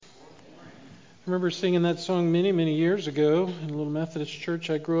I remember singing that song many, many years ago in a little Methodist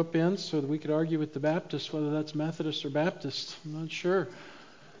church I grew up in, so that we could argue with the Baptists whether that's Methodist or Baptist. I'm not sure.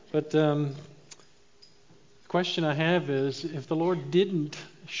 But the question I have is, if the Lord didn't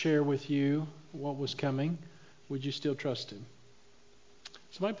share with you what was coming, would you still trust Him?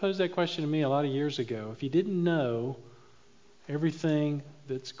 Somebody posed that question to me a lot of years ago. If you didn't know everything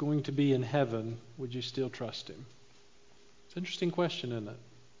that's going to be in heaven, would you still trust Him? It's an interesting question, isn't it?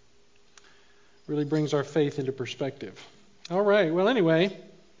 Really brings our faith into perspective. All right. Well, anyway,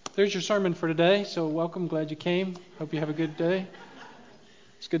 there's your sermon for today. So welcome. Glad you came. Hope you have a good day.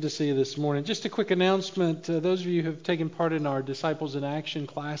 It's good to see you this morning. Just a quick announcement. Those of you who have taken part in our Disciples in Action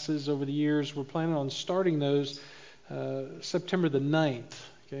classes over the years, we're planning on starting those September the 9th.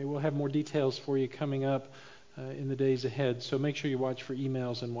 Okay, we'll have more details for you coming up in the days ahead. So make sure you watch for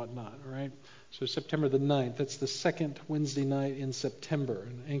emails and whatnot. All right. So September the 9th, that's the second Wednesday night in September.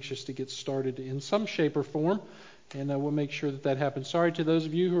 And anxious to get started in some shape or form. And we'll make sure that happens. Sorry to those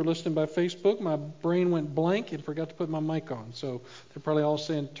of you who are listening by Facebook. My brain went blank and forgot to put my mic on. So they're probably all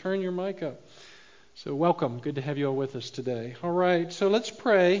saying, turn your mic up. So welcome. Good to have you all with us today. All right. So let's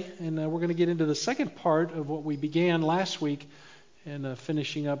pray. And we're going to get into the second part of what we began last week. And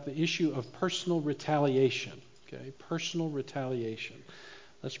finishing up the issue of personal retaliation. Okay. Personal retaliation.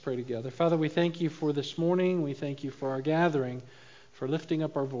 Let's pray together. Father, we thank you for this morning. We thank you for our gathering, for lifting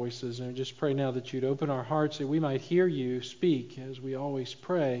up our voices. And I just pray now that you'd open our hearts that we might hear you speak, as we always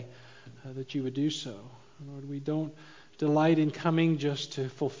pray, that you would do so. Lord, we don't delight in coming just to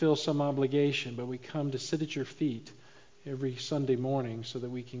fulfill some obligation, but we come to sit at your feet every Sunday morning so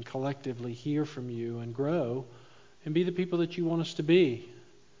that we can collectively hear from you and grow and be the people that you want us to be.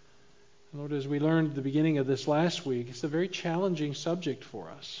 Lord, as we learned at the beginning of this last week, it's a very challenging subject for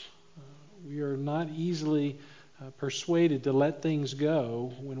us. We are not easily persuaded to let things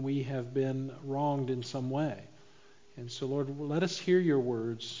go when we have been wronged in some way. And so, Lord, let us hear your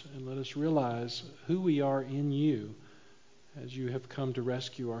words and let us realize who we are in you as you have come to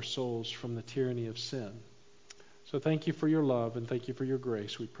rescue our souls from the tyranny of sin. So thank you for your love and thank you for your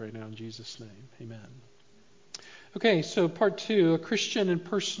grace, we pray now in Jesus' name. Amen. Okay, so part 2, a Christian and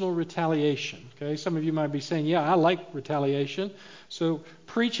personal retaliation. Okay, some of you might be saying, yeah, I like retaliation. So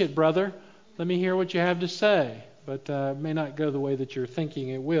preach it, brother. Let me hear what you have to say. But it may not go the way that you're thinking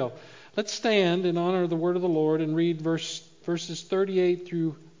it will. Let's stand in honor of the word of the Lord and read verses 38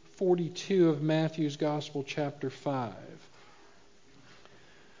 through 42 of Matthew's Gospel, chapter 5.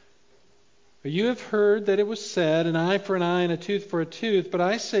 You have heard that it was said, an eye for an eye and a tooth for a tooth. But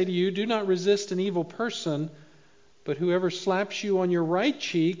I say to you, do not resist an evil person. But whoever slaps you on your right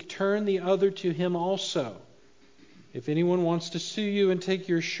cheek, turn the other to him also. If anyone wants to sue you and take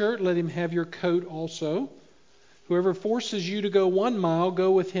your shirt, let him have your coat also. Whoever forces you to go 1 mile,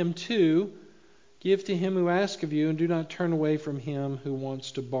 go with him 2. Give to him who asks of you, and do not turn away from him who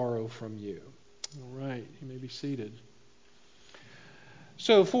wants to borrow from you. All right, you may be seated.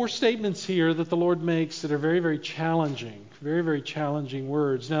 So 4 statements here that the Lord makes that are very, very challenging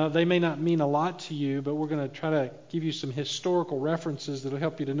words. Now, they may not mean a lot to you, but we're going to try to give you some historical references that will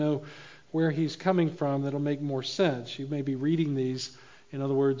help you to know where he's coming from that will make more sense. You may be reading these, in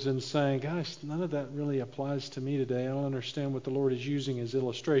other words, and saying, gosh, none of that really applies to me today. I don't understand what the Lord is using as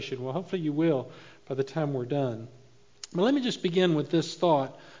illustration. Well, hopefully you will by the time we're done. But let me just begin with this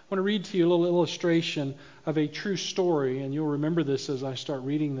thought. I want to read to you a little illustration of a true story, and you'll remember this as I start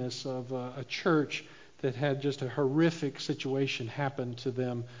reading this, of a church that had just a horrific situation happen to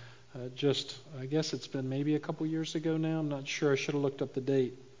them I guess it's been maybe a couple years ago now. I'm not sure. I should have looked up the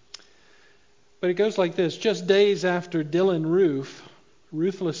date. But it goes like this. Just days after Dylan Roof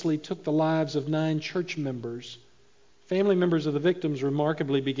ruthlessly took the lives of 9 church members, family members of the victims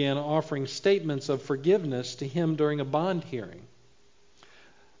remarkably began offering statements of forgiveness to him during a bond hearing.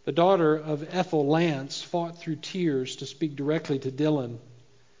 The daughter of Ethel Lance fought through tears to speak directly to Dylan.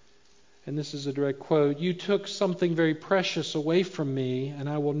 And this is a direct quote. You took something very precious away from me, and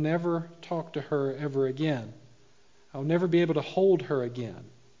I will never talk to her ever again. I'll never be able to hold her again.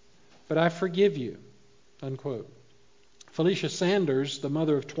 But I forgive you. Unquote. Felicia Sanders, the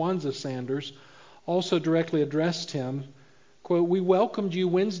mother of Twanza Sanders, also directly addressed him. Quote, we welcomed you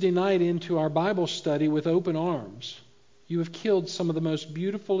Wednesday night into our Bible study with open arms. You have killed some of the most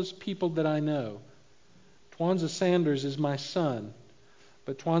beautifulest people that I know. Twanza Sanders is my son,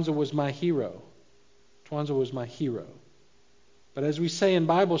 but Twanza was my hero. Twanza was my hero. But as we say in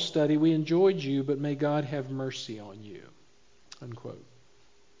Bible study, we enjoyed you, but may God have mercy on you. Unquote.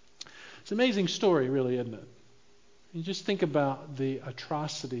 It's an amazing story, really, isn't it? You just think about the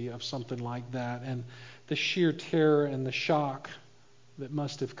atrocity of something like that and the sheer terror and the shock that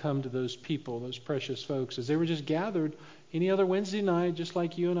must have come to those people, those precious folks, as they were just gathered any other Wednesday night, just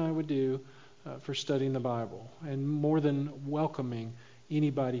like you and I would do, for studying the Bible, and more than welcoming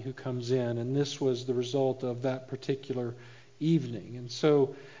anybody who comes in. And this was the result of that particular evening. And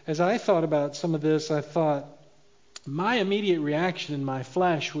so as I thought about some of this, I thought my immediate reaction in my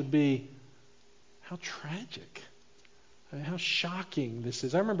flesh would be, how tragic. I mean, how shocking this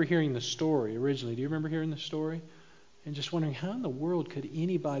is. I remember hearing the story originally. Do you remember hearing the story? And just wondering, how in the world could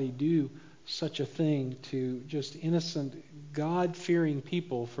anybody do such a thing to just innocent, God-fearing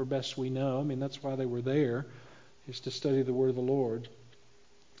people, for best we know? I mean, that's why they were there, is to study the Word of the Lord.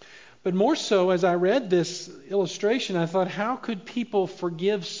 But more so, as I read this illustration, I thought, how could people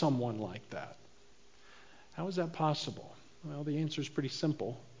forgive someone like that? How is that possible? Well, the answer is pretty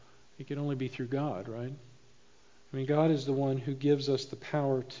simple. It can only be through God, right? I mean, God is the one who gives us the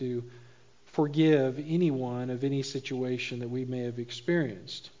power to forgive anyone of any situation that we may have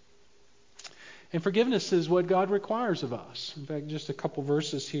experienced. And forgiveness is what God requires of us. In fact, just a couple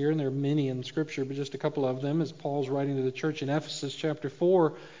verses here, and there are many in Scripture, but just a couple of them, as Paul's writing to the church in Ephesus chapter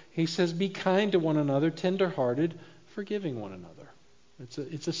 4, he says, be kind to one another, tender-hearted, forgiving one another.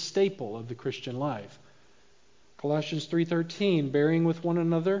 It's a staple of the Christian life. Colossians 3:13, bearing with one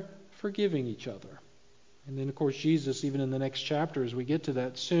another, forgiving each other. And then, of course, Jesus, even in the next chapter, as we get to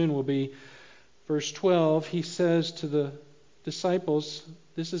that soon, will be verse 12. He says to the disciples,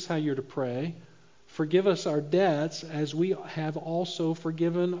 this is how you're to pray. Forgive us our debts as we have also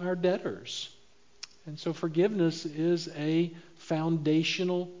forgiven our debtors. And so forgiveness is a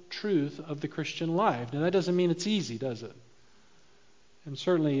foundational truth of the Christian life. Now, that doesn't mean it's easy, does it? And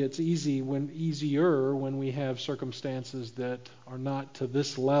certainly it's easier when we have circumstances that are not to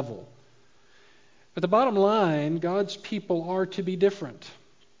this level. But the bottom line, God's people are to be different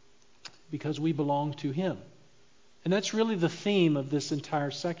because we belong to Him. And that's really the theme of this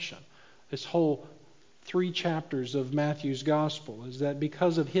entire section, this whole 3 chapters of Matthew's Gospel, is that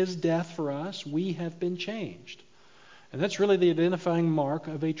because of His death for us, we have been changed. And that's really the identifying mark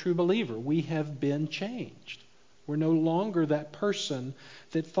of a true believer. We have been changed. We're no longer that person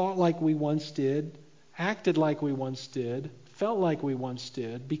that thought like we once did, acted like we once did, felt like we once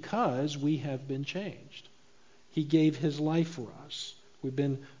did, because we have been changed. He gave His life for us. We've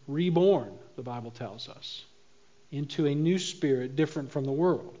been reborn, the Bible tells us, into a new spirit different from the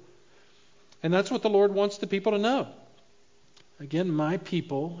world. And that's what the Lord wants the people to know. Again, my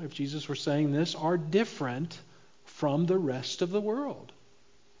people, if Jesus were saying this, are different from the rest of the world.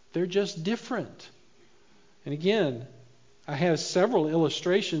 They're just different. And again, I have several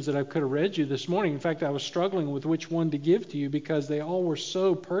illustrations that I could have read you this morning. In fact, I was struggling with which one to give to you because they all were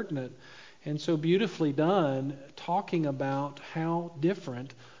so pertinent and so beautifully done, talking about how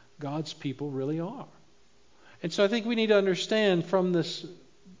different God's people really are. And so I think we need to understand from this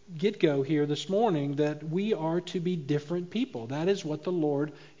get-go here this morning that we are to be different people. That is what the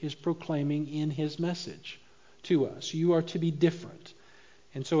Lord is proclaiming in His message to us. You are to be different.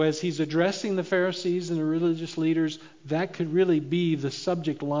 And so as He's addressing the Pharisees and the religious leaders, that could really be the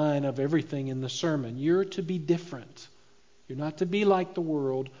subject line of everything in the sermon. You're to be different. You're not to be like the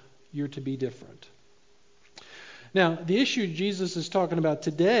world. You're to be different. Now, the issue Jesus is talking about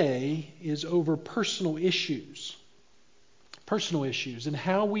today is over personal issues. Personal issues and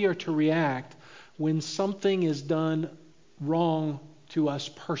how we are to react when something is done wrong to us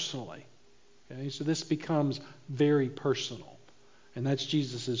personally. Okay? So this becomes very personal. And that's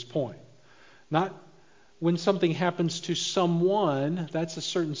Jesus' point. Not when something happens to someone, that's a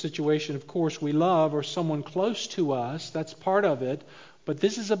certain situation, of course, we love, or someone close to us, that's part of it. But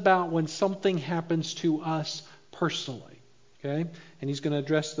this is about when something happens to us personally. Okay? And He's going to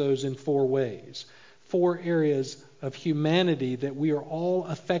address those in 4 ways. 4 areas of humanity that we are all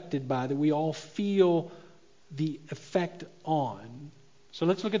affected by, that we all feel the effect on. So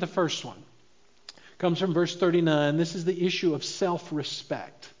let's look at the first one. Comes from verse 39. This is the issue of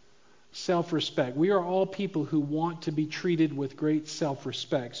self-respect. Self-respect. We are all people who want to be treated with great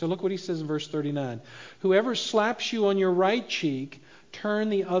self-respect. So look what he says in verse 39. Whoever slaps you on your right cheek, turn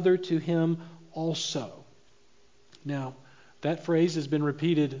the other to him also. Now, that phrase has been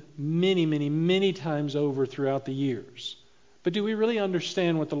repeated many, many, many times over throughout the years. But do we really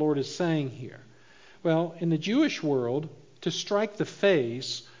understand what the Lord is saying here? Well, in the Jewish world, to strike the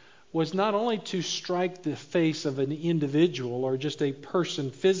face was not only to strike the face of an individual or just a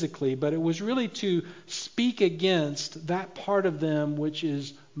person physically, but it was really to speak against that part of them which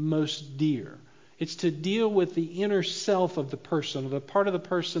is most dear. It's to deal with the inner self of the person, the part of the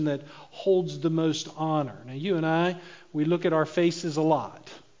person that holds the most honor. Now, you and I, we look at our faces a lot,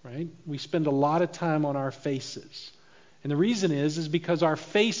 right? We spend a lot of time on our faces. And the reason is because our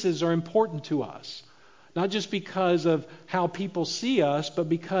faces are important to us. Not just because of how people see us, but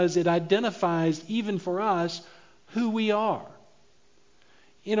because it identifies, even for us, who we are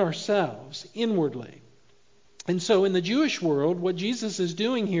in ourselves, inwardly. And so in the Jewish world, what Jesus is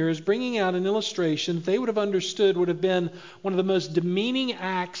doing here is bringing out an illustration that they would have understood would have been one of the most demeaning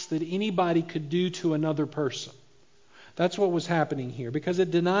acts that anybody could do to another person. That's what was happening here, because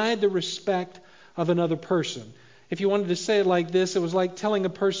it denied the respect of another person. If you wanted to say it like this, it was like telling a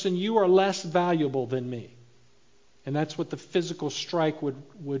person, you are less valuable than me. And that's what the physical strike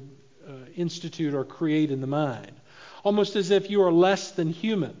would institute or create in the mind. Almost as if you are less than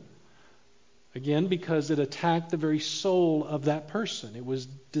human. Again, because it attacked the very soul of that person. It was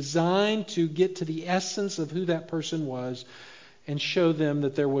designed to get to the essence of who that person was and show them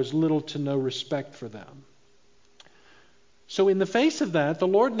that there was little to no respect for them. So in the face of that, the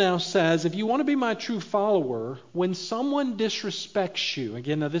Lord now says, if you want to be my true follower, when someone disrespects you,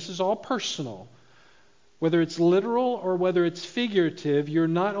 again, now this is all personal, whether it's literal or whether it's figurative, you're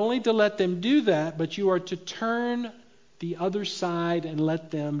not only to let them do that, but you are to turn the other side and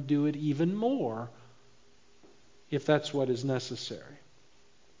let them do it even more, if that's what is necessary.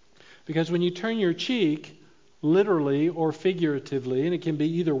 Because when you turn your cheek, literally or figuratively, and it can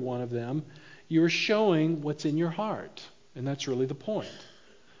be either one of them, you're showing what's in your heart. And that's really the point.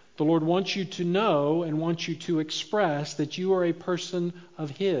 The Lord wants you to know and wants you to express that you are a person of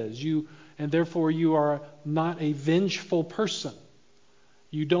His. And therefore you are not a vengeful person.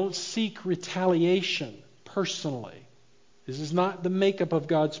 You don't seek retaliation personally. This is not the makeup of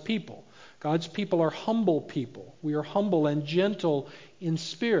God's people. God's people are humble people. We are humble and gentle in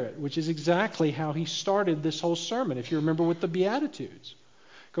spirit, which is exactly how He started this whole sermon, if you remember with the Beatitudes.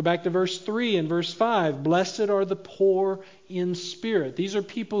 Go back to verse 3 and verse 5. Blessed are the poor in spirit. These are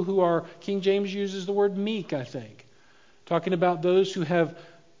people who are, King James uses the word meek, I think. Talking about those who have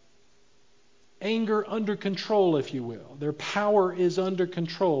anger under control, if you will. Their power is under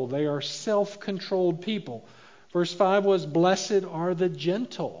control. They are self-controlled people. Verse 5 was, blessed are the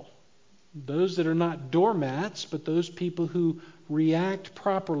gentle. Those that are not doormats, but those people who react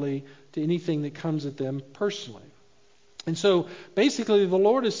properly to anything that comes at them personally. And so basically the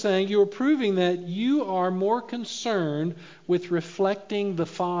Lord is saying you are proving that you are more concerned with reflecting the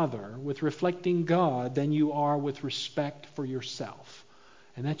Father, with reflecting God, than you are with respect for yourself.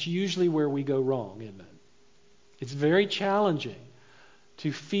 And that's usually where we go wrong, isn't it? It's very challenging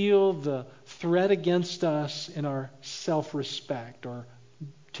to feel the threat against us in our self-respect or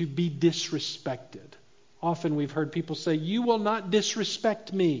to be disrespected. Often we've heard people say, you will not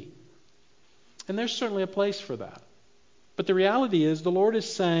disrespect me. And there's certainly a place for that. But the reality is, the Lord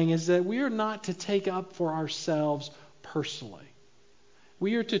is saying is that we are not to take up for ourselves personally.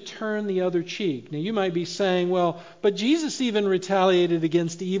 We are to turn the other cheek. Now you might be saying, well, but Jesus even retaliated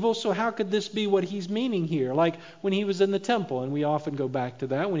against evil, so how could this be what He's meaning here? Like when He was in the temple, and we often go back to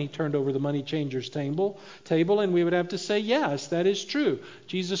that, when He turned over the money changers' table, and we would have to say, yes, that is true.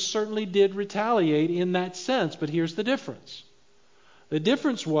 Jesus certainly did retaliate in that sense, but here's the difference. The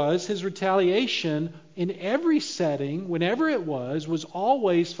difference was His retaliation in every setting, whenever it was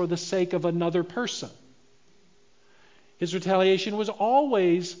always for the sake of another person. His retaliation was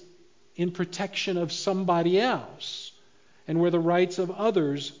always in protection of somebody else and where the rights of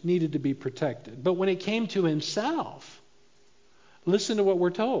others needed to be protected. But when it came to Himself, listen to what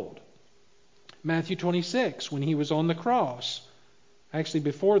we're told. Matthew 26, when He was on the cross. Actually,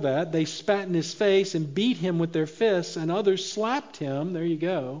 before that, they spat in His face and beat Him with their fists, and others slapped Him. There you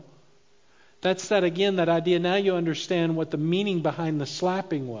go. That's that idea. Now you understand what the meaning behind the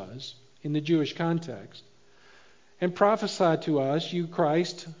slapping was in the Jewish context. And prophesied to us, you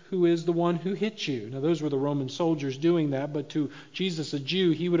Christ, who is the one who hit you. Now those were the Roman soldiers doing that, but to Jesus, a Jew,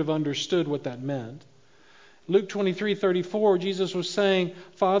 he would have understood what that meant. Luke 23:34, Jesus was saying,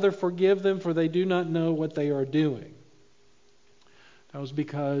 Father, forgive them, for they do not know what they are doing. That was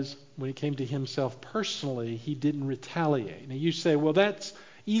because when it came to Himself personally, He didn't retaliate. Now you say, well, that's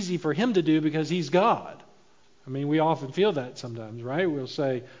easy for Him to do because He's God. I mean, we often feel that sometimes, right? We'll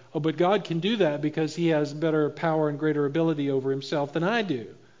say, oh, but God can do that because He has better power and greater ability over Himself than I do.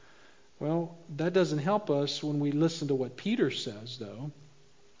 Well, that doesn't help us when we listen to what Peter says, though.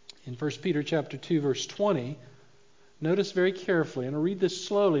 In 1 Peter chapter 2, verse 20, notice very carefully, and I'll read this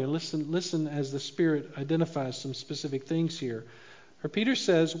slowly, and listen as the Spirit identifies some specific things here. Or Peter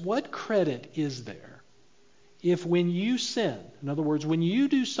says, what credit is there if when you sin, in other words, when you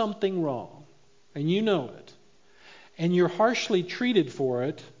do something wrong, and you know it, and you're harshly treated for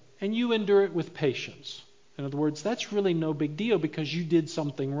it, and you endure it with patience? In other words, that's really no big deal because you did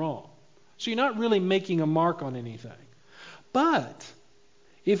something wrong. So you're not really making a mark on anything. But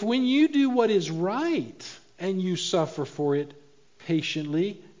if when you do what is right and you suffer for it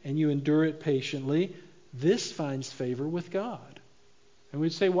patiently and you endure it patiently, this finds favor with God. And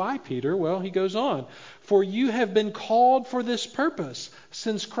we'd say, why, Peter? Well, he goes on. For you have been called for this purpose,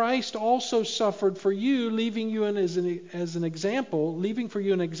 since Christ also suffered for you, leaving for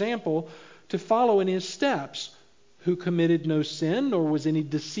you an example to follow in his steps, who committed no sin, nor was any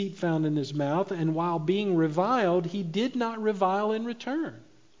deceit found in his mouth, and while being reviled, he did not revile in return.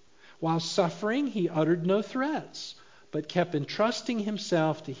 While suffering, he uttered no threats, but kept entrusting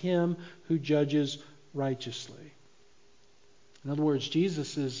himself to him who judges righteously. In other words,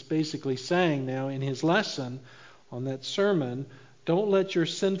 Jesus is basically saying now in his lesson on that sermon, don't let your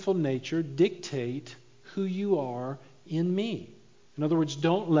sinful nature dictate who you are in me. In other words,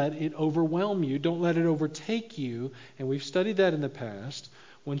 don't let it overwhelm you. Don't let it overtake you. And we've studied that in the past.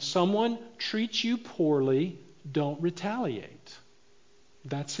 When someone treats you poorly, don't retaliate.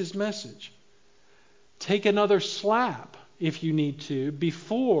 That's his message. Take another slap if you need to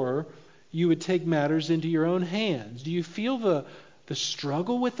before you would take matters into your own hands. Do you feel the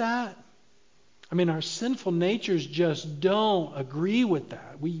struggle with that? I mean, our sinful natures just don't agree with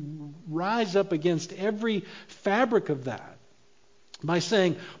that. We rise up against every fabric of that by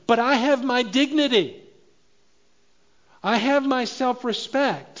saying, but I have my dignity. I have my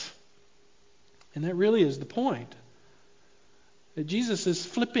self-respect. And that really is the point. That Jesus is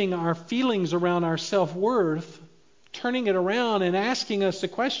flipping our feelings around our self-worth, turning it around and asking us a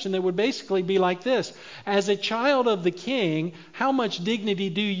question that would basically be like this. As a child of the King, how much dignity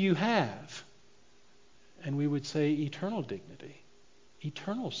do you have? And we would say eternal dignity,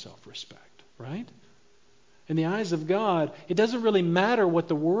 eternal self-respect, right? In the eyes of God, it doesn't really matter what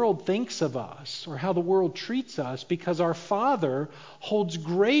the world thinks of us or how the world treats us, because our Father holds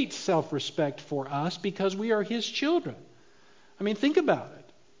great self-respect for us because we are his children. I mean, think about it.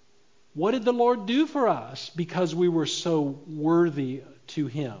 What did the Lord do for us because we were so worthy to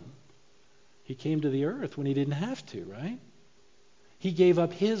him? He came to the earth when he didn't have to, right? He gave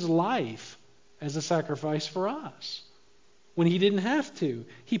up his life as a sacrifice for us when he didn't have to.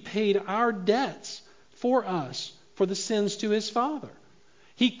 He paid our debts for us for the sins to his Father.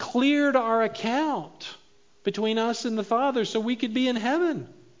 He cleared our account between us and the Father so we could be in heaven.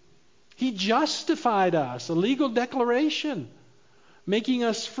 He justified us, a legal declaration, making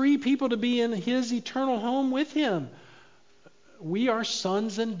us free people to be in his eternal home with him. We are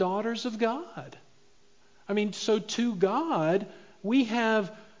sons and daughters of God. I mean, so to God, we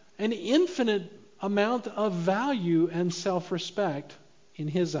have an infinite amount of value and self-respect in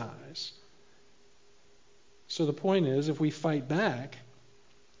his eyes. So the point is, if we fight back,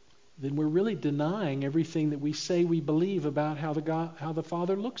 then we're really denying everything that we say we believe about how the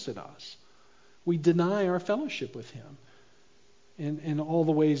Father looks at us. We deny our fellowship with him in all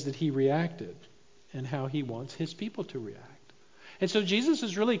the ways that he reacted and how he wants his people to react. And so Jesus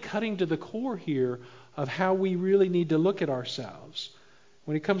is really cutting to the core here of how we really need to look at ourselves.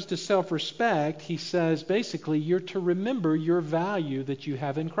 When it comes to self-respect, he says basically you're to remember your value that you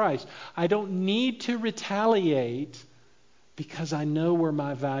have in Christ. I don't need to retaliate because I know where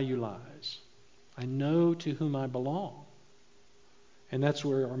my value lies. I know to whom I belong. And that's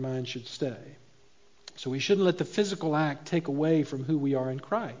where our mind should stay. So we shouldn't let the physical act take away from who we are in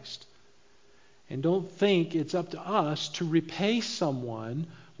Christ. And don't think it's up to us to repay someone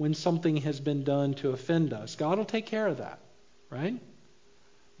when something has been done to offend us. God will take care of that, right?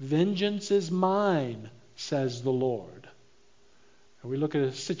 Vengeance is mine, says the Lord. And we look at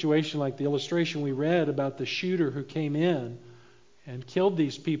a situation like the illustration we read about the shooter who came in and killed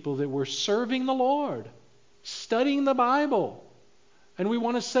these people that were serving the Lord, studying the Bible. And we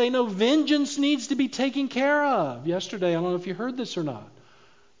want to say, no, vengeance needs to be taken care of. Yesterday, I don't know if you heard this or not,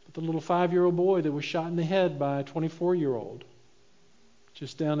 but the little 5-year-old boy that was shot in the head by a 24-year-old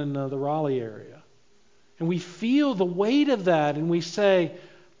just down in the Raleigh area. And we feel the weight of that and we say,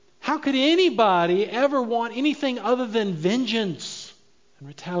 how could anybody ever want anything other than vengeance and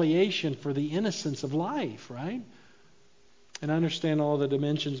retaliation for the innocence of life, right? And I understand all the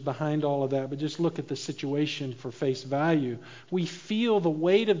dimensions behind all of that, but just look at the situation for face value. We feel the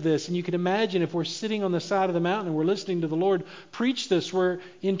weight of this, and you can imagine if we're sitting on the side of the mountain and we're listening to the Lord preach this, we're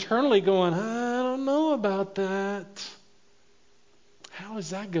internally going, I don't know about that. How is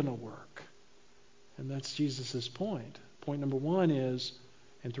that going to work? And that's Jesus' point. Point number one is,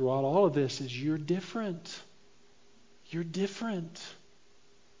 and throughout all of this, is you're different. You're different.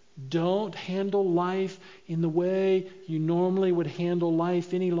 Don't handle life in the way you normally would handle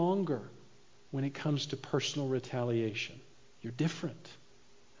life any longer when it comes to personal retaliation. You're different.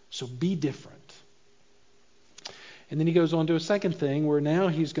 So be different. And then he goes on to a second thing where now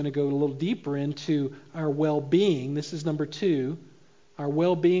he's going to go a little deeper into our well-being. This is number 2. Our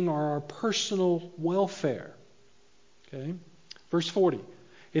well-being or our personal welfare. Okay? Verse 40.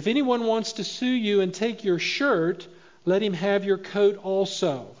 If anyone wants to sue you and take your shirt, let him have your coat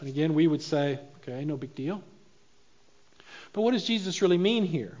also. And again, we would say, okay, no big deal. But what does Jesus really mean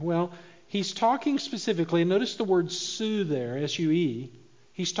here? Well, he's talking specifically, and notice the word sue there, S-U-E.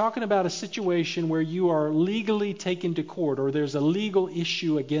 He's talking about a situation where you are legally taken to court, or there's a legal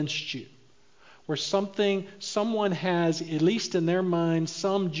issue against you, where someone has, at least in their mind,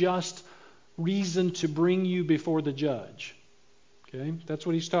 some just reason to bring you before the judge. Okay, that's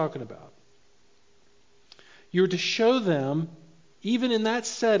what he's talking about. You're to show them, even in that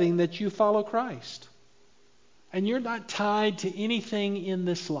setting, that you follow Christ. And you're not tied to anything in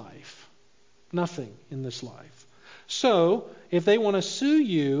this life. Nothing in this life. So, if they want to sue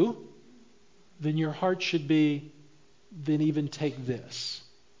you, then your heart should be, then even take this.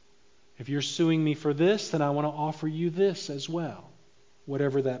 If you're suing me for this, then I want to offer you this as well,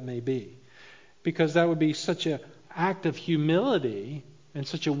 whatever that may be. Because that would be such an act of humility and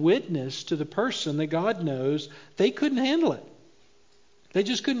such a witness to the person that God knows they couldn't handle it. They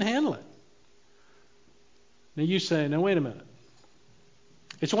just couldn't handle it. Now you say, now wait a minute.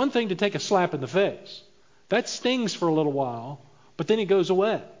 It's one thing to take a slap in the face. That stings for a little while, but then it goes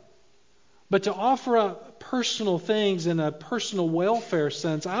away. But to offer up personal things in a personal welfare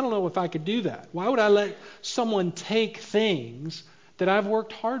sense, I don't know if I could do that. Why would I let someone take things that I've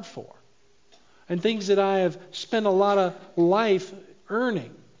worked hard for and things that I have spent a lot of life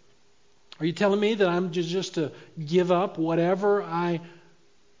earning? Are you telling me that I'm just to give up whatever I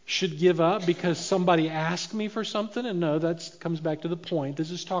should give up because somebody asked me for something? And no, that comes back to the point.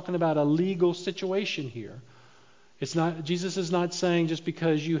 This is talking about a legal situation here. It's not, Jesus is not saying just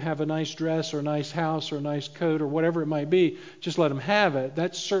because you have a nice dress or a nice house or a nice coat or whatever it might be, just let them have it.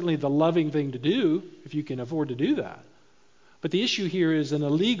 That's certainly the loving thing to do if you can afford to do that. But the issue here is in a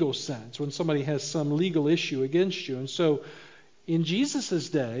legal sense, when somebody has some legal issue against you. And so in Jesus'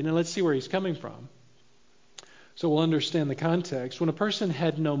 day, now let's see where he's coming from, so we'll understand the context. When a person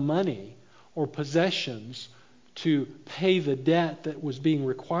had no money or possessions to pay the debt that was being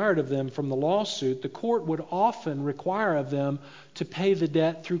required of them from the lawsuit, the court would often require of them to pay the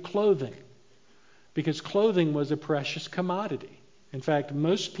debt through clothing, because clothing was a precious commodity. In fact,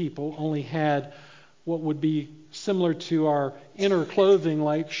 most people only had what would be similar to our inner clothing,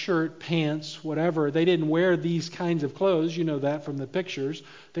 like shirt, pants, whatever. They didn't wear these kinds of clothes. You know that from the pictures.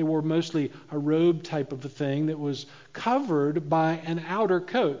 They wore mostly a robe type of a thing that was covered by an outer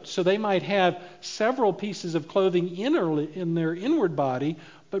coat. So they might have several pieces of clothing in their inward body,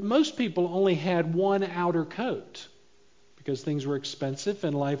 but most people only had one outer coat because things were expensive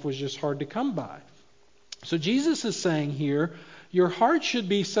and life was just hard to come by. So Jesus is saying here, your heart should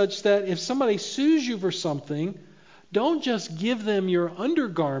be such that if somebody sues you for something, don't just give them your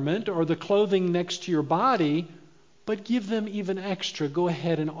undergarment or the clothing next to your body, but give them even extra. Go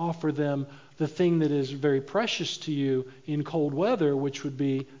ahead and offer them the thing that is very precious to you in cold weather, which would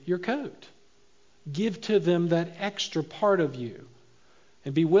be your coat. Give to them that extra part of you.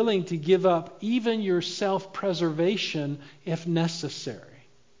 And be willing to give up even your self-preservation if necessary.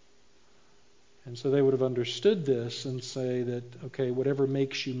 And so they would have understood this and say that, okay, whatever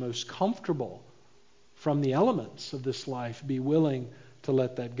makes you most comfortable from the elements of this life, be willing to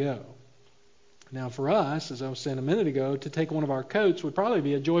let that go. Now for us, as I was saying a minute ago, to take one of our coats would probably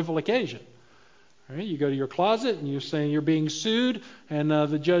be a joyful occasion. All right, you go to your closet and you're saying you're being sued, and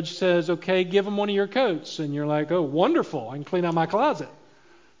the judge says, okay, give them one of your coats. And you're like, oh, wonderful, I can clean out my closet.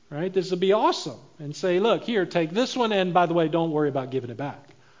 Right? This will be awesome. And say, look, here, take this one, and by the way, don't worry about giving it back.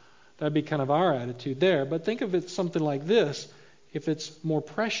 That'd be kind of our attitude there. But think of it something like this. If it's more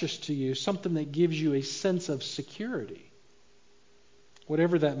precious to you, something that gives you a sense of security,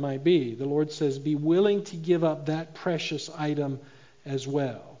 whatever that might be, the Lord says, be willing to give up that precious item as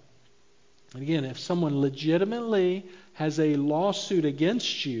well. And again, if someone legitimately has a lawsuit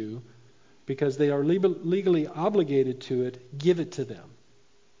against you because they are legally obligated to it, give it to them.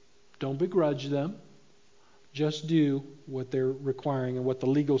 Don't begrudge them. Just do what they're requiring and what the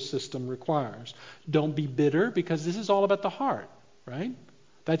legal system requires. Don't be bitter, because this is all about the heart, right?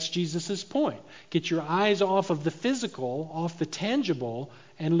 That's Jesus' point. Get your eyes off of the physical, off the tangible,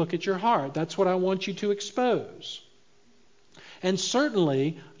 and look at your heart. That's what I want you to expose. And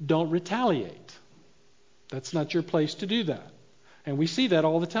certainly, don't retaliate. That's not your place to do that. And we see that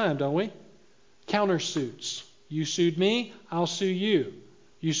all the time, don't we? Countersuits. You sued me, I'll sue you.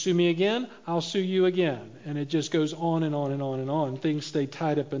 You sue me again, I'll sue you again. And it just goes on and on and on and on. Things stay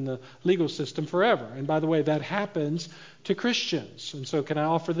tied up in the legal system forever. And by the way, that happens to Christians. And so can I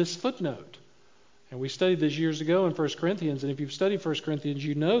offer this footnote? And we studied this years ago in 1 Corinthians. And if you've studied 1 Corinthians,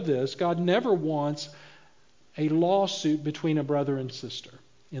 you know this. God never wants a lawsuit between a brother and sister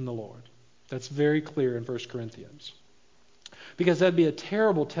in the Lord. That's very clear in 1 Corinthians. Because that'd be a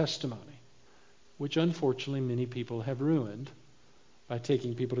terrible testimony, which unfortunately many people have ruined by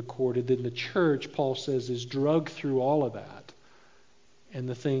taking people to court. And then the church, Paul says, is drugged through all of that. And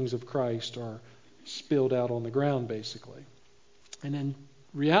the things of Christ are spilled out on the ground, basically. And in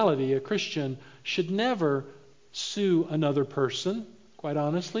reality, a Christian should never sue another person. Quite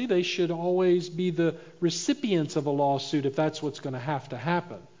honestly, they should always be the recipients of a lawsuit if that's what's going to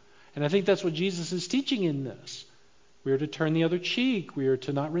happen. And I think that's what Jesus is teaching in this. We are to turn the other cheek. We are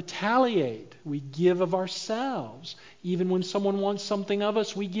to not retaliate. We give of ourselves. Even when someone wants something of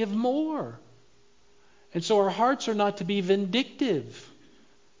us, we give more. And so our hearts are not to be vindictive.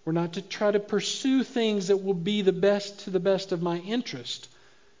 We're not to try to pursue things that will be the best to the best of my interest.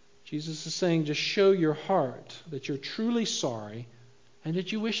 Jesus is saying, just show your heart that you're truly sorry and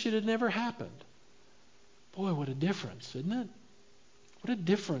that you wish it had never happened. Boy, what a difference, isn't it? What a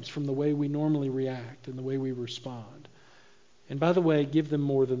difference from the way we normally react and the way we respond. And by the way, give them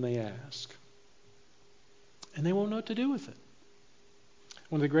more than they ask. And they won't know what to do with it.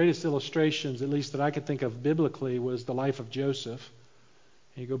 One of the greatest illustrations, at least that I could think of biblically, was the life of Joseph.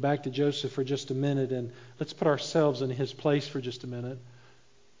 And you go back to Joseph for just a minute, and let's put ourselves in his place for just a minute.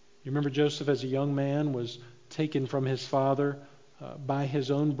 You remember Joseph as a young man was taken from his father by his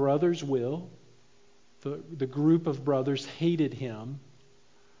own brother's will. The group of brothers hated him.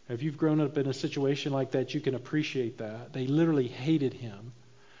 If you've grown up in a situation like that, you can appreciate that. They literally hated him.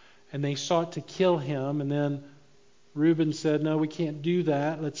 And they sought to kill him. And then Reuben said, no, we can't do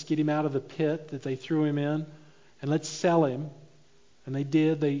that. Let's get him out of the pit that they threw him in. And let's sell him. And they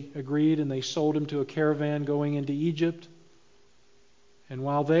did. They agreed, and they sold him to a caravan going into Egypt. And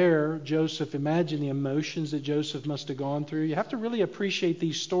while there, Joseph, imagine the emotions that Joseph must have gone through. You have to really appreciate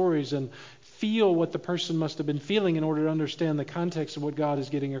these stories and feel what the person must have been feeling in order to understand the context of what God is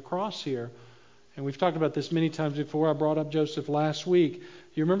getting across here. And we've talked about this many times before. I brought up Joseph last week.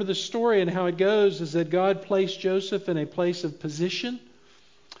 You remember the story, and how it goes is that God placed Joseph in a place of position,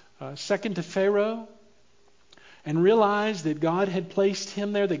 second to Pharaoh, and realized that God had placed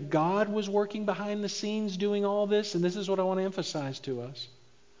him there, that God was working behind the scenes doing all this. And this is what I want to emphasize to us.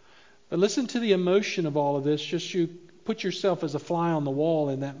 But listen to the emotion of all of this. Just you put yourself as a fly on the wall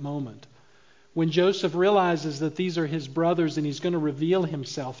in that moment. When Joseph realizes that these are his brothers and he's going to reveal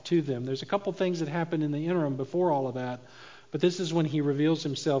himself to them. There's a couple things that happen in the interim before all of that. But this is when he reveals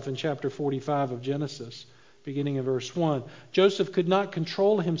himself in chapter 45 of Genesis, beginning in verse 1. Joseph could not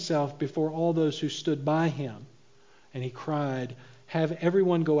control himself before all those who stood by him. And he cried, have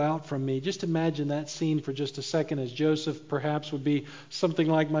everyone go out from me. Just imagine that scene for just a second, as Joseph perhaps would be something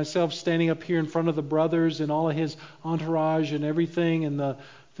like myself, standing up here in front of the brothers and all of his entourage and everything, and the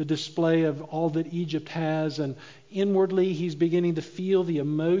display of all that Egypt has. And inwardly he's beginning to feel the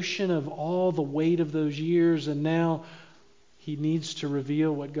emotion of all the weight of those years. And now he needs to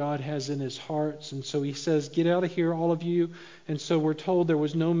reveal what God has in his heart. And so he says, get out of here, all of you. And so we're told there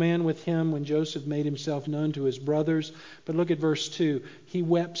was no man with him when Joseph made himself known to his brothers. But look at verse 2. He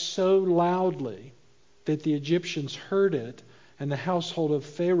wept so loudly that the Egyptians heard it, and the household of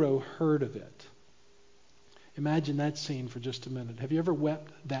Pharaoh heard of it. Imagine that scene for just a minute. Have you ever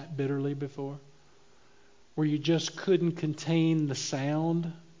wept that bitterly before? Where you just couldn't contain the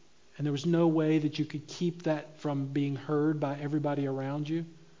sound, and there was no way that you could keep that from being heard by everybody around you?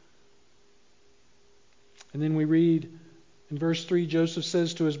 And then we read in verse 3, Joseph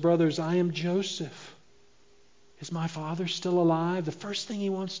says to his brothers, I am Joseph. Is my father still alive? The first thing he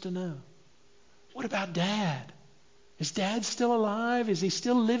wants to know. What about Dad? Is Dad still alive? Is he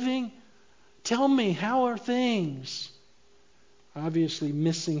still living? Tell me, how are things? Obviously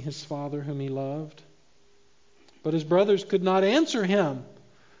missing his father whom he loved. But his brothers could not answer him.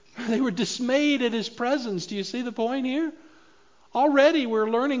 They were dismayed at his presence. Do you see the point here? Already we're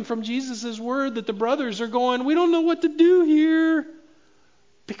learning from Jesus' word that the brothers are going, we don't know what to do here.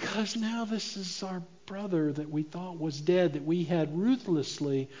 Because now this is our brother that we thought was dead, that we had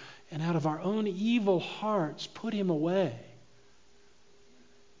ruthlessly and out of our own evil hearts put him away.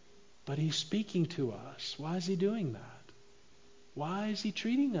 But he's speaking to us. Why is he doing that? Why is he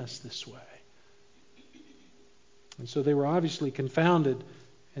treating us this way? And so they were obviously confounded.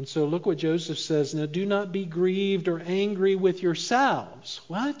 And so look what Joseph says. Now do not be grieved or angry with yourselves.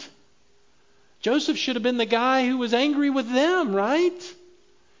 What? Joseph should have been the guy who was angry with them, right?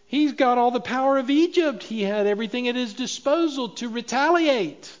 He's got all the power of Egypt. He had everything at his disposal to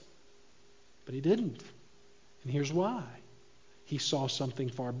retaliate. But he didn't. And here's why. He saw something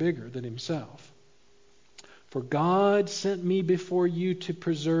far bigger than himself. For God sent me before you to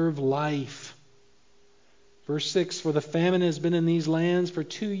preserve life. Verse 6, for the famine has been in these lands for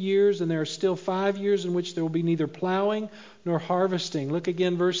 2 years, and there are still 5 years in which there will be neither plowing nor harvesting. Look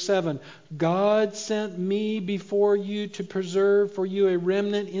again, verse 7. God sent me before you to preserve for you a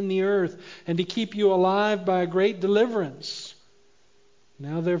remnant in the earth, and to keep you alive by a great deliverance.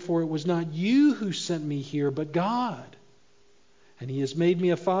 Now therefore it was not you who sent me here, but God. And he has made me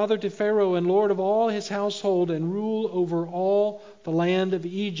a father to Pharaoh and lord of all his household and rule over all the land of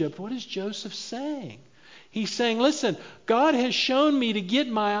Egypt. What is Joseph saying? He's saying, listen, God has shown me to get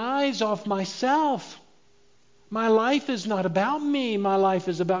my eyes off myself. My life is not about me. My life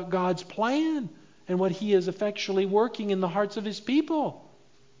is about God's plan and what he is effectually working in the hearts of his people.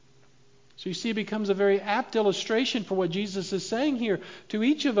 So you see, it becomes a very apt illustration for what Jesus is saying here to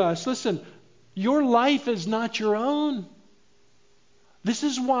each of us. Listen, your life is not your own. This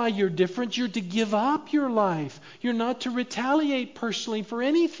is why you're different. You're to give up your life. You're not to retaliate personally for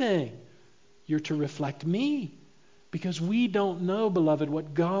anything. You're to reflect me. Because we don't know, beloved,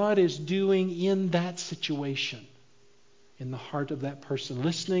 what God is doing in that situation, in the heart of that person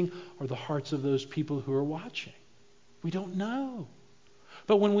listening or the hearts of those people who are watching. We don't know.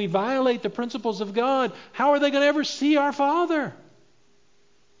 But when we violate the principles of God, how are they going to ever see our Father?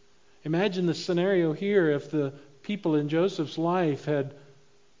 Imagine the scenario here if the people in Joseph's life had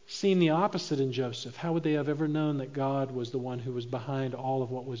seen the opposite in Joseph. How would they have ever known that God was the one who was behind all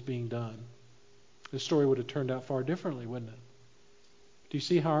of what was being done? The story would have turned out far differently, wouldn't it? Do you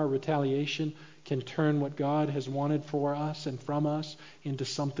see how our retaliation can turn what God has wanted for us and from us into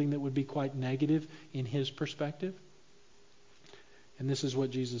something that would be quite negative in his perspective? And this is what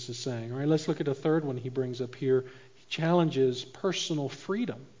Jesus is saying. All right, let's look at a third one he brings up here. He challenges personal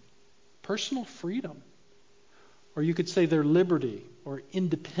freedom. Personal freedom. Or you could say their liberty or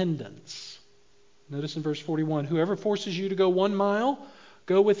independence. Notice in verse 41, whoever forces you to go 1 mile,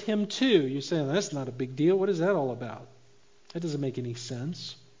 go with him 2. You say, that's not a big deal. What is that all about? That doesn't make any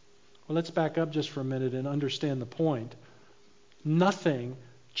sense. Well, let's back up just for a minute and understand the point. Nothing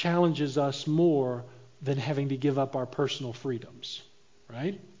challenges us more than having to give up our personal freedoms,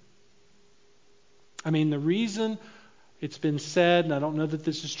 right? I mean, the reason it's been said, and I don't know that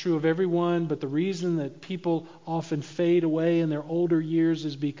this is true of everyone, but the reason that people often fade away in their older years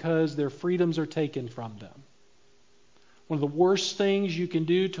is because their freedoms are taken from them. One of the worst things you can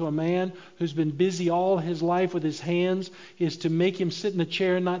do to a man who's been busy all his life with his hands is to make him sit in a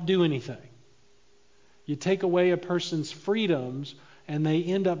chair and not do anything. You take away a person's freedoms and they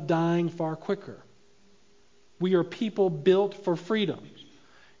end up dying far quicker. We are people built for freedom.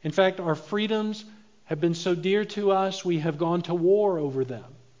 In fact, our freedoms have been so dear to us, we have gone to war over them.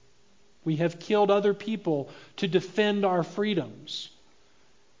 We have killed other people to defend our freedoms.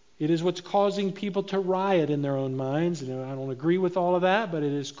 It is what's causing people to riot in their own minds. And I don't agree with all of that, but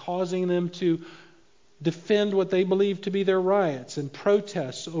it is causing them to defend what they believe to be their rights and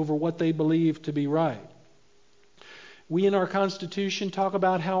protests over what they believe to be right. We in our Constitution talk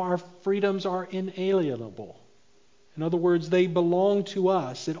about how our freedoms are inalienable. In other words, they belong to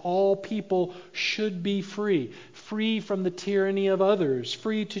us, that all people should be free. Free from the tyranny of others,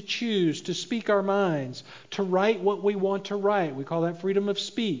 free to choose, to speak our minds, to write what we want to write. We call that freedom of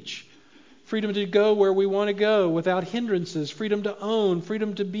speech. Freedom to go where we want to go without hindrances. Freedom to own.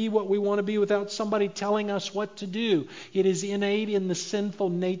 Freedom to be what we want to be without somebody telling us what to do. It is innate in the sinful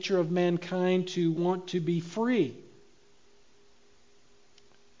nature of mankind to want to be free.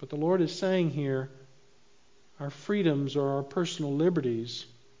 But the Lord is saying here, our freedoms or our personal liberties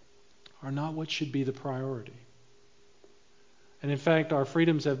are not what should be the priority. And in fact, our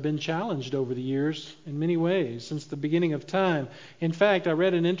freedoms have been challenged over the years in many ways, since the beginning of time. In fact, I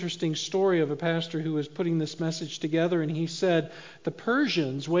read an interesting story of a pastor who was putting this message together, and he said the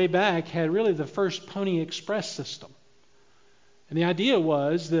Persians way back had really the first Pony Express system. And the idea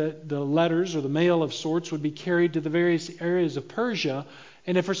was that the letters or the mail of sorts would be carried to the various areas of Persia,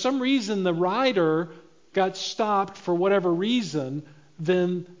 and if for some reason the rider got stopped for whatever reason,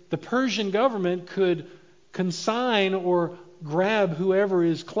 then the Persian government could consign or grab whoever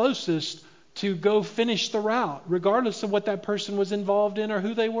is closest to go finish the route, regardless of what that person was involved in or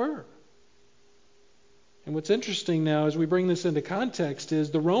who they were. And what's interesting now as we bring this into context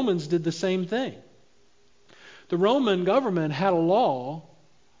is the Romans did the same thing. The Roman government had a law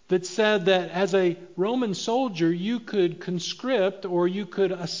that said that as a Roman soldier, you could conscript or you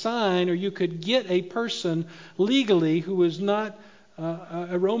could assign or you could get a person legally who was not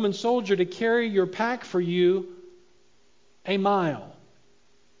a Roman soldier to carry your pack for you a mile.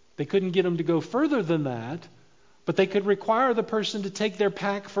 They couldn't get them to go further than that, but they could require the person to take their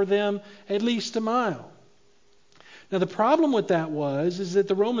pack for them at least a mile. Now the problem with that is that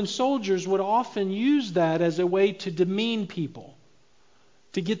the Roman soldiers would often use that as a way to demean people,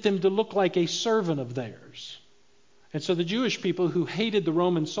 to get them to look like a servant of theirs. And so the Jewish people who hated the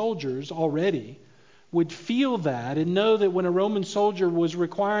Roman soldiers already would feel that and know that when a Roman soldier was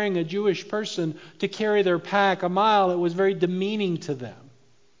requiring a Jewish person to carry their pack a mile, it was very demeaning to them.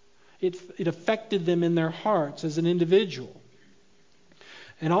 It affected them in their hearts as an individual.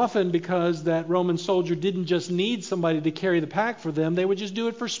 And often because that Roman soldier didn't just need somebody to carry the pack for them, they would just do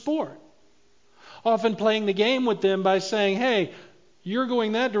it for sport. Often playing the game with them by saying, hey, you're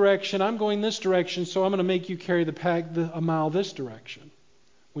going that direction, I'm going this direction, so I'm going to make you carry the pack a mile this direction,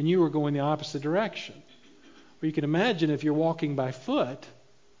 when you were going the opposite direction. Well, you can imagine if you're walking by foot,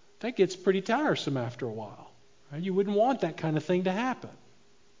 that gets pretty tiresome after a while. Right? You wouldn't want that kind of thing to happen.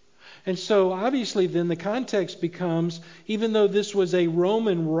 And so obviously then the context becomes, even though this was a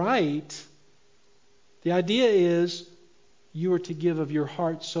Roman rite, the idea is you are to give of your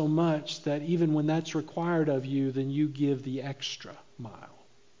heart so much that even when that's required of you, then you give the extra mile.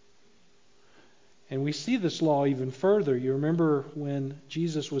 And we see this law even further. You remember when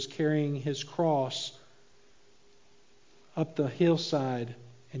Jesus was carrying his cross up the hillside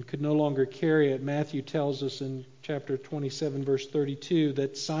and could no longer carry it. Matthew tells us in chapter 27, verse 32,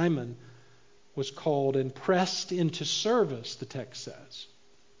 that Simon was called and pressed into service, the text says,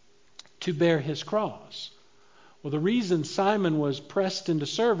 to bear his cross. Well, the reason Simon was pressed into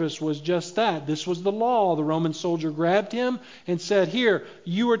service was just that. This was the law. The Roman soldier grabbed him and said, here,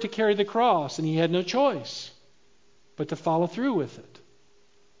 you are to carry the cross. And he had no choice but to follow through with it.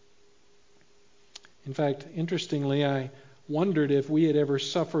 In fact, interestingly, I wondered if we had ever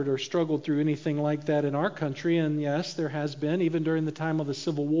suffered or struggled through anything like that in our country. And yes, there has been, even during the time of the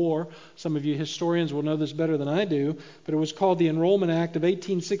Civil War. Some of you historians will know this better than I do, but it was called the Enrollment Act of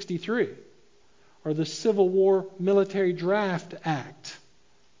 1863, or the Civil War Military Draft Act,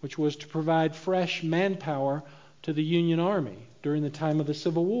 which was to provide fresh manpower to the Union Army during the time of the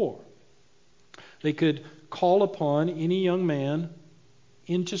Civil War. They could call upon any young man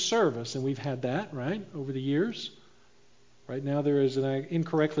into service, and we've had that, right, over the years. Right now there is, and I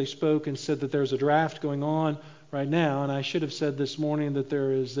incorrectly spoke and said that there's a draft going on right now, and I should have said this morning that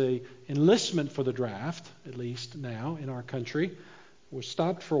there is a enlistment for the draft, at least now in our country. It was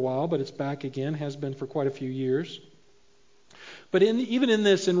stopped for a while, but it's back again, has been for quite a few years. But even in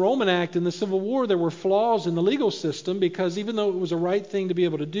this Enrollment Act in the Civil War, there were flaws in the legal system, because even though it was a right thing to be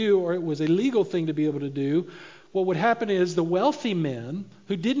able to do, or it was a legal thing to be able to do, what would happen is the wealthy men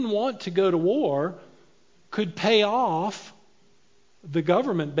who didn't want to go to war could pay off the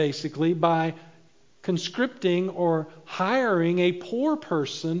government basically by conscripting or hiring a poor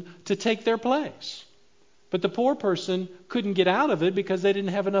person to take their place. But the poor person couldn't get out of it because they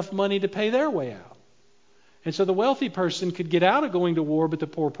didn't have enough money to pay their way out. And so the wealthy person could get out of going to war, but the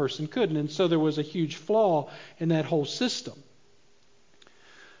poor person couldn't. And so there was a huge flaw in that whole system.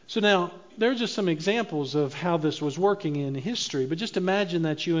 So now, there are just some examples of how this was working in history. But just imagine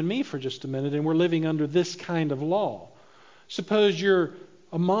that's you and me for just a minute, and we're living under this kind of law. Suppose you're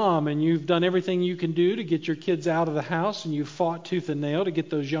a mom and you've done everything you can do to get your kids out of the house, and you've fought tooth and nail to get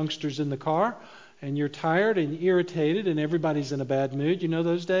those youngsters in the car, and you're tired and irritated and everybody's in a bad mood. You know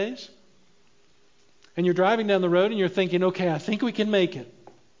those days? And you're driving down the road and you're thinking, okay, I think we can make it.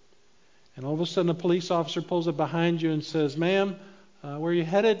 And all of a sudden a police officer pulls up behind you and says, ma'am, where are you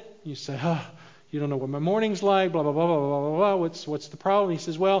headed? You say, you don't know what my morning's like, blah, blah, blah, blah, blah, blah, blah. What's the problem? He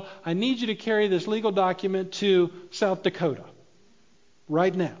says, well, I need you to carry this legal document to South Dakota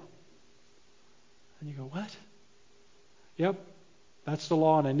right now. And you go, what? Yep, that's the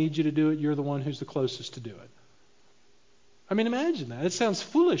law, and I need you to do it. You're the one who's the closest to do it. I mean, imagine that. It sounds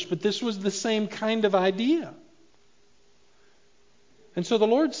foolish, but this was the same kind of idea. And so the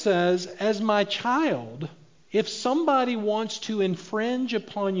Lord says, as my child, if somebody wants to infringe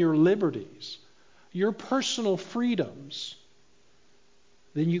upon your liberties, your personal freedoms,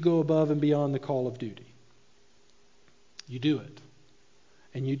 then you go above and beyond the call of duty. You do it.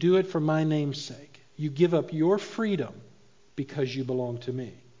 And you do it for my name's sake. You give up your freedom because you belong to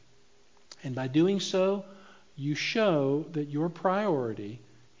me. And by doing so, you show that your priority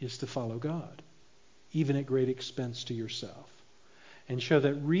is to follow God, even at great expense to yourself. And show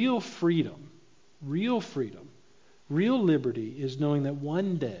that real freedom, real liberty is knowing that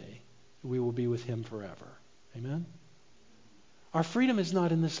one day we will be with Him forever. Amen? Our freedom is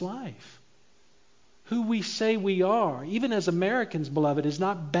not in this life. who we say we are, even as Americans, beloved, is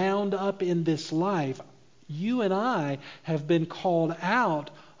not bound up in this life. You and I have been called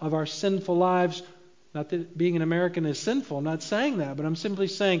out of our sinful lives. Not that being an American is sinful, I'm not saying that, but I'm simply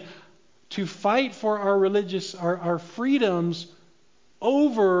saying to fight for our freedoms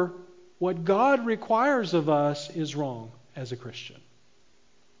over what God requires of us is wrong as a Christian.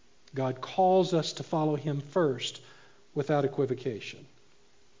 God calls us to follow Him first without equivocation,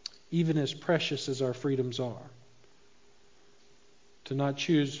 even as precious as our freedoms are. To not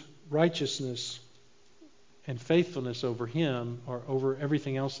choose righteousness and faithfulness over Him or over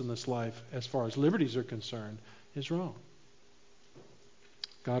everything else in this life as far as liberties are concerned is wrong.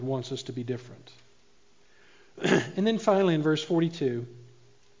 God wants us to be different. And then finally in verse 42,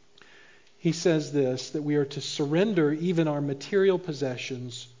 he says this, that we are to surrender even our material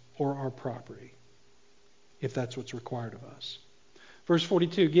possessions or our property, if that's what's required of us. Verse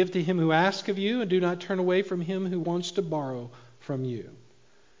 42, give to him who asks of you, and do not turn away from him who wants to borrow from you.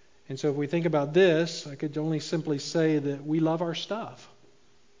 And so if we think about this, I could only simply say that we love our stuff.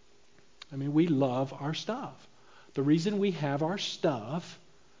 I mean, we love our stuff. The reason we have our stuff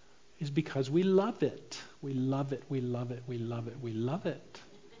is because we love it. We love it, we love it, we love it, we love it.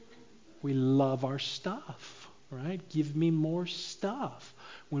 We love our stuff, right? Give me more stuff.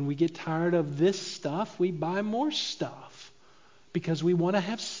 When we get tired of this stuff, we buy more stuff because we want to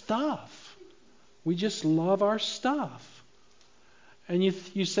have stuff. We just love our stuff. And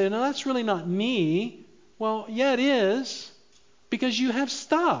you say, no, that's really not me. Well, yeah, it is, because you have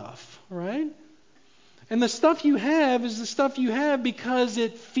stuff, right? And the stuff you have is the stuff you have because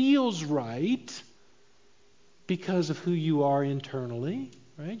it feels right, because of who you are internally,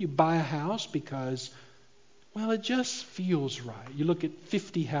 right? You buy a house because, well, it just feels right. You look at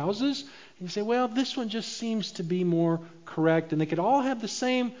 50 houses and you say, well, this one just seems to be more correct. And they could all have the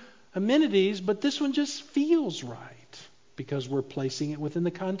same amenities, but this one just feels right because we're placing it within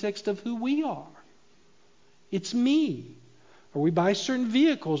the context of who we are. It's me. Or we buy certain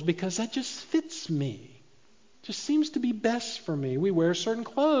vehicles because that just fits me. Just seems to be best for me. We wear certain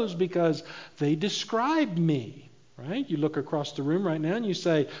clothes because they describe me. Right? You look across the room right now and you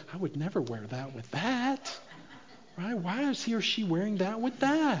say, I would never wear that with that. Right? Why is he or she wearing that with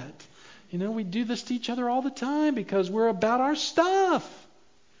that? You know, we do this to each other all the time because we're about our stuff.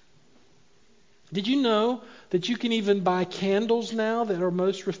 Did you know that you can even buy candles now that are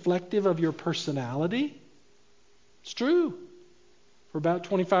most reflective of your personality? It's true. For about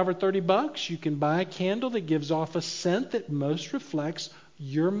 25 or 30 bucks, you can buy a candle that gives off a scent that most reflects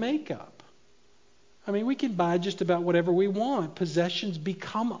your makeup. I mean, we can buy just about whatever we want. Possessions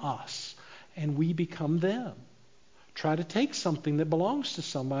become us, and we become them. Try to take something that belongs to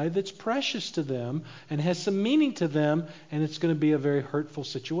somebody that's precious to them and has some meaning to them, and it's going to be a very hurtful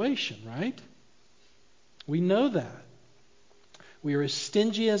situation, right? We know that. We are as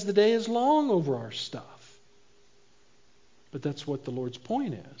stingy as the day is long over our stuff. But that's what the Lord's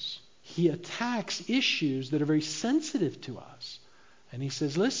point is. He attacks issues that are very sensitive to us. And he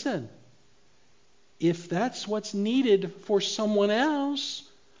says, listen, if that's what's needed for someone else,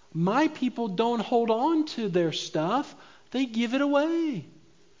 my people don't hold on to their stuff. They give it away.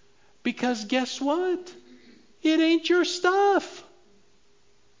 Because guess what? It ain't your stuff.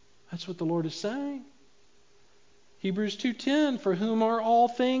 That's what the Lord is saying. Hebrews 2:10, for whom are all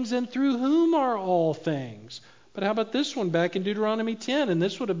things and through whom are all things. But how about this one back in Deuteronomy 10? And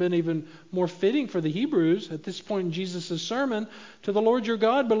this would have been even more fitting for the Hebrews at this point in Jesus' sermon. To the Lord your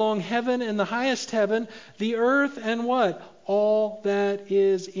God belong heaven and the highest heaven, the earth and what? All that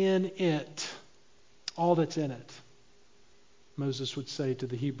is in it. All that's in it. Moses would say to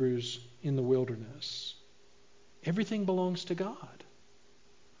the Hebrews in the wilderness. Everything belongs to God.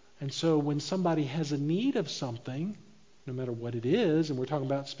 And so when somebody has a need of something, no matter what it is, and we're talking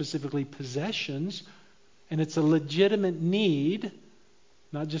about specifically possessions, and it's a legitimate need,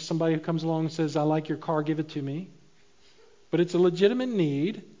 not just somebody who comes along and says, I like your car, give it to me. But it's a legitimate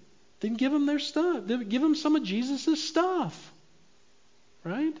need, then give them their stuff. Give them some of Jesus' stuff.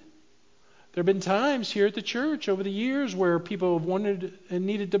 Right? There have been times here at the church over the years where people have wanted and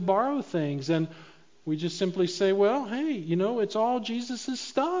needed to borrow things, and we just simply say, well, hey, it's all Jesus'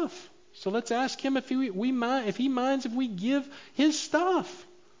 stuff. So let's ask him if he minds if we give his stuff.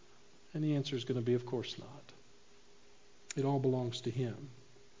 And the answer is going to be, of course not. It all belongs to him.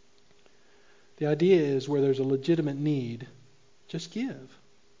 The idea is where there's a legitimate need, just give.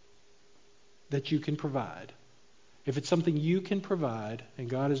 That you can provide. If it's something you can provide and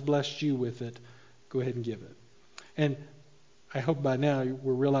God has blessed you with it, go ahead and give it. And I hope by now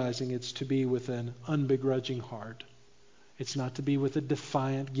we're realizing it's to be with an unbegrudging heart. It's not to be with a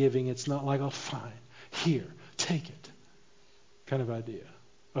defiant giving. It's not like, oh, fine. Here, take it. Kind of idea.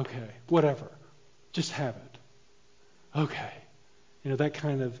 Okay, whatever. Just have it. Okay. That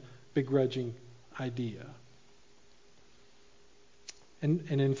kind of begrudging idea. And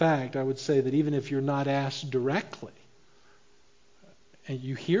in fact, I would say that even if you're not asked directly, and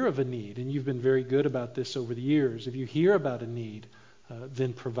you hear of a need, and you've been very good about this over the years, if you hear about a need,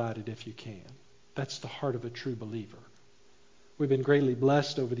 then provide it if you can. That's the heart of a true believer. We've been greatly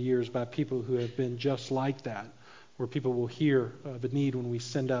blessed over the years by people who have been just like that, where people will hear of a need when we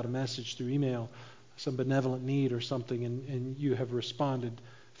send out a message through email, some benevolent need or something, and you have responded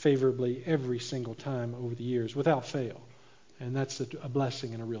favorably every single time over the years, without fail. And that's a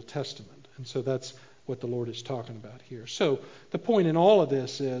blessing and a real testament. And so that's what the Lord is talking about here. So the point in all of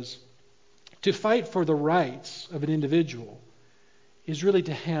this is to fight for the rights of an individual is really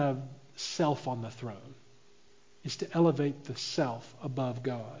to have self on the throne, is to elevate the self above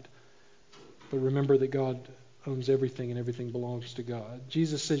God. But remember that God owns everything and everything belongs to God.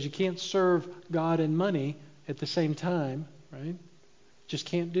 Jesus says you can't serve God and money at the same time, right? Just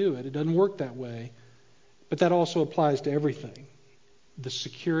can't do it. It doesn't work that way. But that also applies to everything. The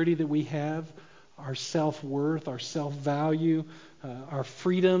security that we have, our self-worth, our self-value, our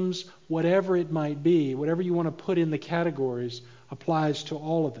freedoms, whatever it might be, whatever you want to put in the categories, applies to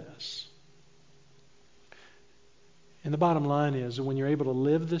all of this. And the bottom line is that when you're able to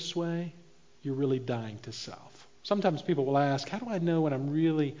live this way, you're really dying to self. Sometimes people will ask, how do I know when I'm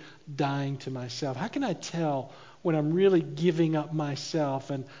really dying to myself? How can I tell when I'm really giving up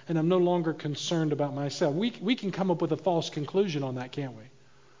myself and I'm no longer concerned about myself? We can come up with a false conclusion on that, can't we?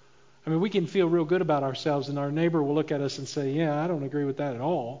 I mean, we can feel real good about ourselves, and our neighbor will look at us and say, yeah, I don't agree with that at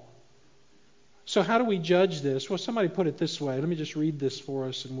all. So how do we judge this? Well, somebody put it this way. Let me just read this for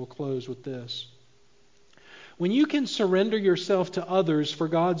us, and we'll close with this. When you can surrender yourself to others for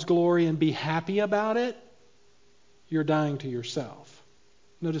God's glory and be happy about it, you're dying to yourself.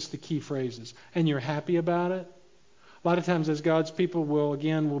 Notice the key phrases. And you're happy about it. A lot of times as God's people will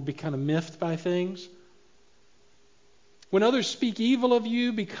be kind of miffed by things. When others speak evil of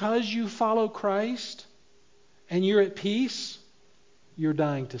you because you follow Christ and you're at peace, you're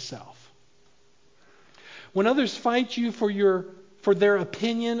dying to self. When others fight you for their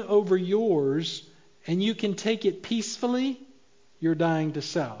opinion over yours and you can take it peacefully, you're dying to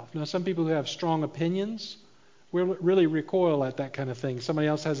self. Now, some people who have strong opinions will really recoil at that kind of thing. Somebody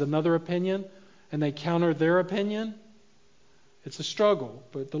else has another opinion and they counter their opinion. It's a struggle,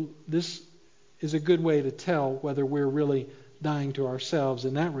 but this is a good way to tell whether we're really dying to ourselves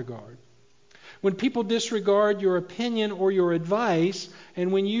in that regard. When people disregard your opinion or your advice,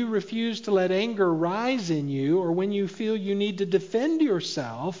 and when you refuse to let anger rise in you, or when you feel you need to defend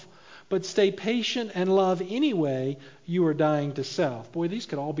yourself, but stay patient and love anyway, you are dying to self. Boy, these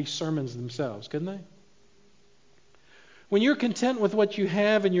could all be sermons themselves, couldn't they? When you're content with what you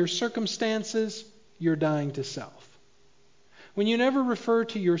have and your circumstances, you're dying to self. When you never refer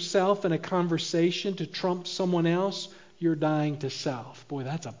to yourself in a conversation to trump someone else, you're dying to self. Boy,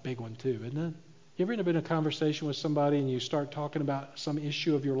 that's a big one too, isn't it? You ever been in a conversation with somebody and you start talking about some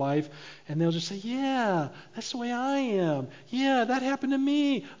issue of your life and they'll just say, yeah, that's the way I am. Yeah, that happened to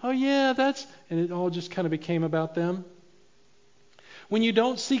me. Oh yeah, and it all just kind of became about them. When you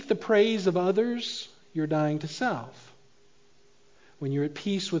don't seek the praise of others, you're dying to self. When you're at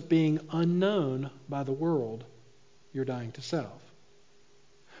peace with being unknown by the world, you're dying to self.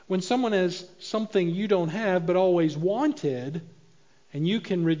 When someone has something you don't have but always wanted, and you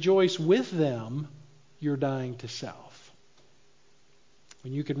can rejoice with them, you're dying to self.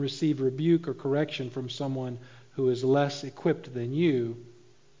 When you can receive rebuke or correction from someone who is less equipped than you,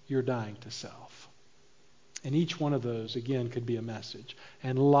 you're dying to self. And each one of those, again, could be a message.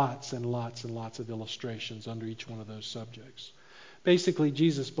 And lots and lots and lots of illustrations under each one of those subjects. Basically,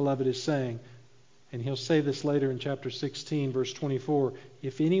 Jesus, beloved, is saying, and he'll say this later in chapter 16, verse 24,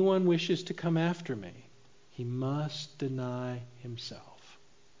 if anyone wishes to come after me, he must deny himself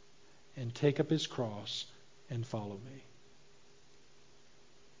and take up his cross and follow me.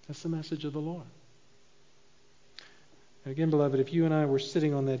 That's the message of the Lord. And again, beloved, if you and I were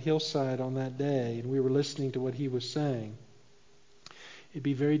sitting on that hillside on that day and we were listening to what he was saying, it'd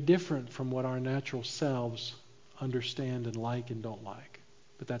be very different from what our natural selves understand and like and don't like.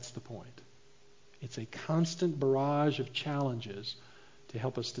 But that's the point. It's a constant barrage of challenges to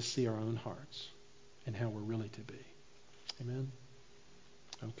help us to see our own hearts and how we're really to be. Amen?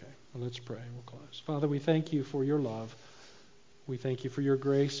 Okay, well, let's pray and we'll close. Father, we thank you for your love. We thank you for your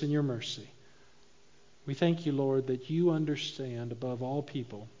grace and your mercy. We thank you, Lord, that you understand above all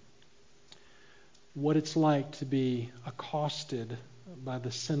people what it's like to be accosted by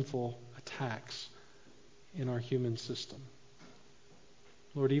the sinful attacks in our human system.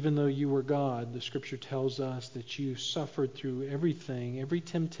 Lord, even though you were God, the Scripture tells us that you suffered through everything, every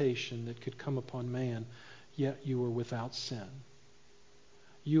temptation that could come upon man, yet you were without sin.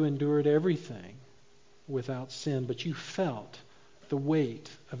 You endured everything without sin, but you felt the weight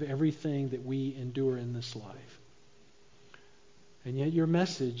of everything that we endure in this life. And yet your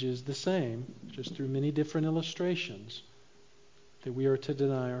message is the same, just through many different illustrations, that we are to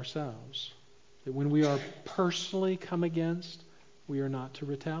deny ourselves. That when we are personally come against, we are not to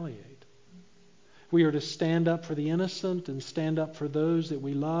retaliate. We are to stand up for the innocent and stand up for those that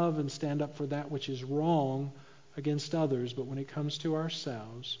we love and stand up for that which is wrong against others. But when it comes to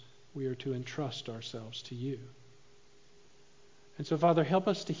ourselves, we are to entrust ourselves to you. And so, Father, help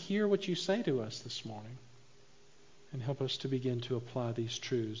us to hear what you say to us this morning. And help us to begin to apply these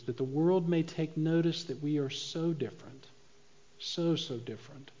truths, that the world may take notice that we are so different, so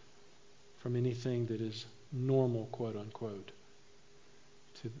different from anything that is normal, quote unquote,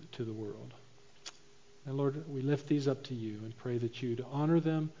 to the world. And Lord, we lift these up to you and pray that you'd honor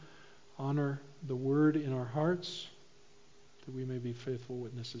them, honor the word in our hearts, that we may be faithful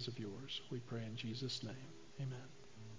witnesses of yours. We pray in Jesus' name. Amen.